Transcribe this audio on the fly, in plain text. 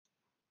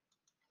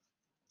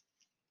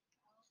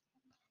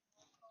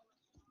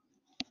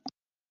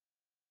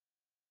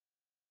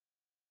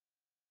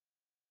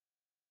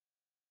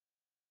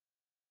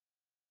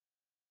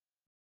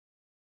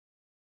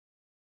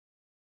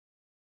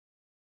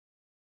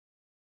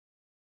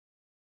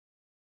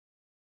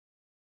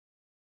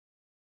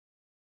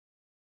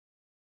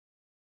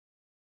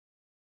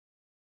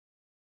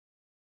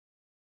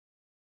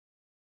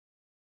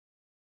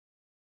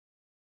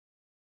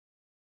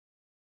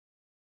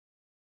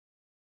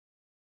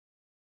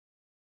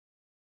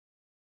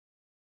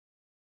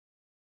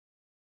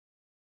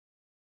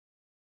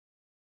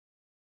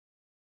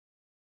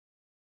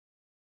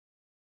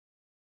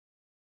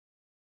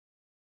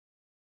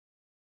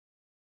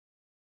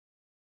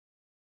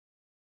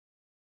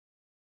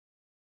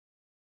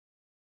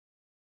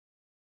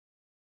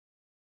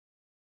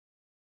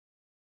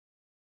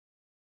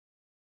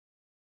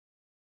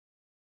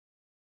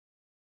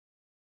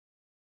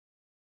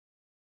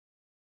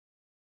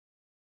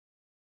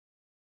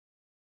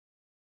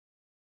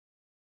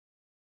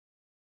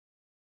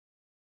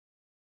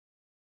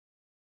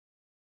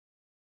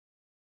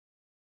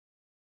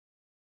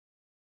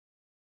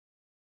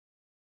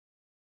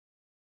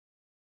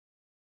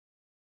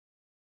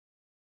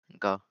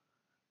Go.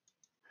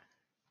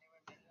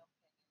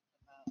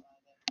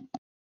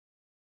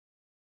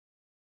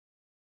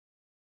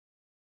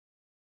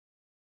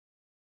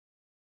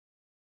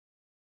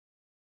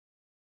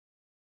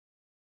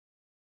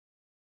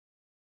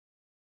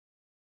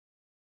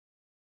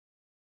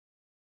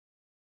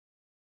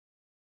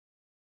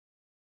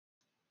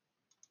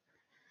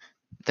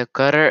 The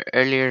cutter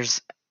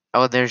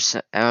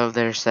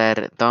elder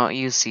said, "Don't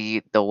you see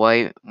the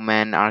white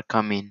men are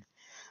coming?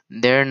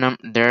 Their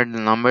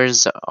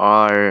numbers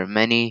are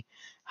many.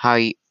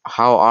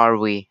 How are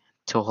we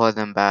to hold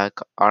them back?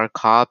 Our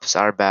cops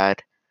are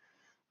bad.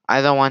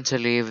 I don't want to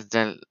leave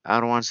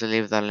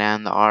the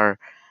land our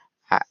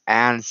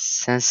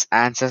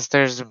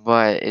ancestors,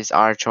 but it's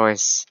our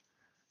choice."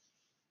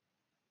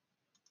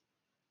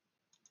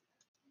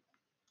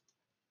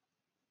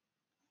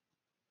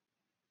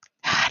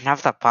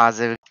 Enough the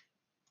positive.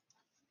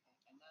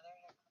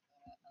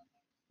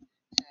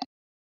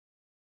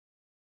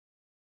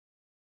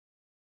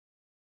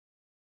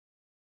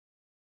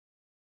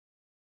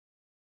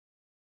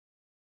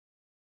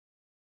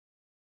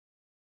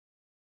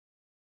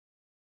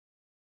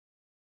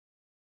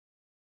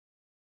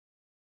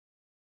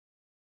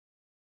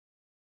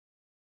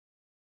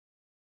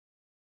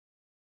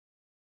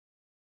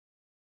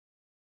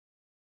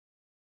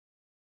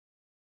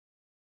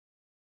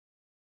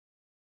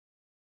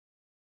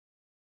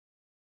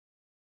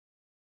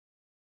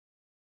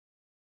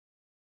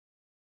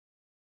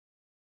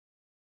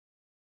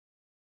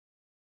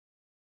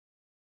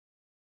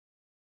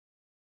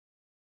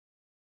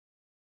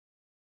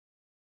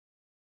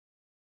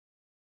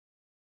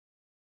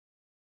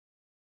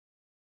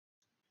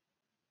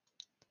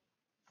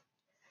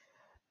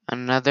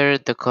 Another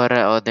Dakota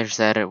elder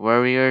said,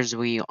 "Warriors,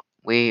 we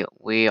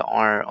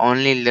are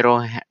only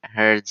little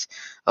herds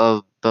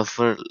of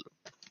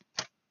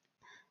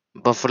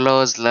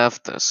buffaloes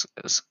left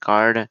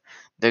scarred.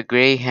 The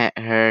gray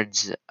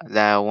herds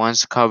that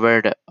once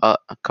covered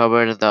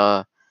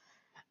the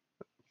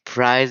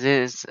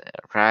prizes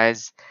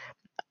prize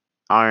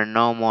are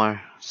no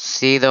more.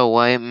 See, the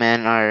white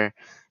men are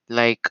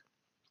like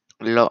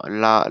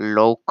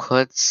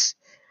locusts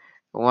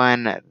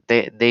when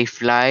they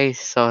fly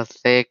so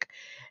thick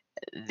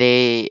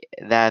they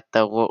that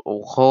the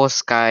whole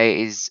sky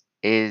is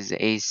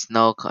a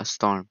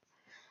snowstorm.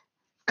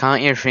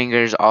 Count your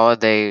fingers all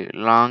day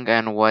long,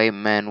 and white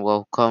men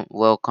will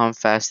come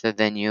faster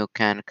than you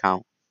can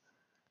count."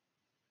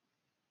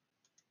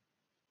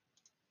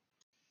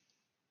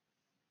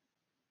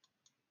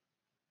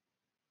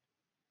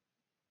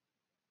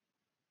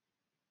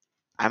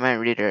 I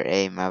meant reader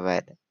A, my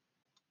bad.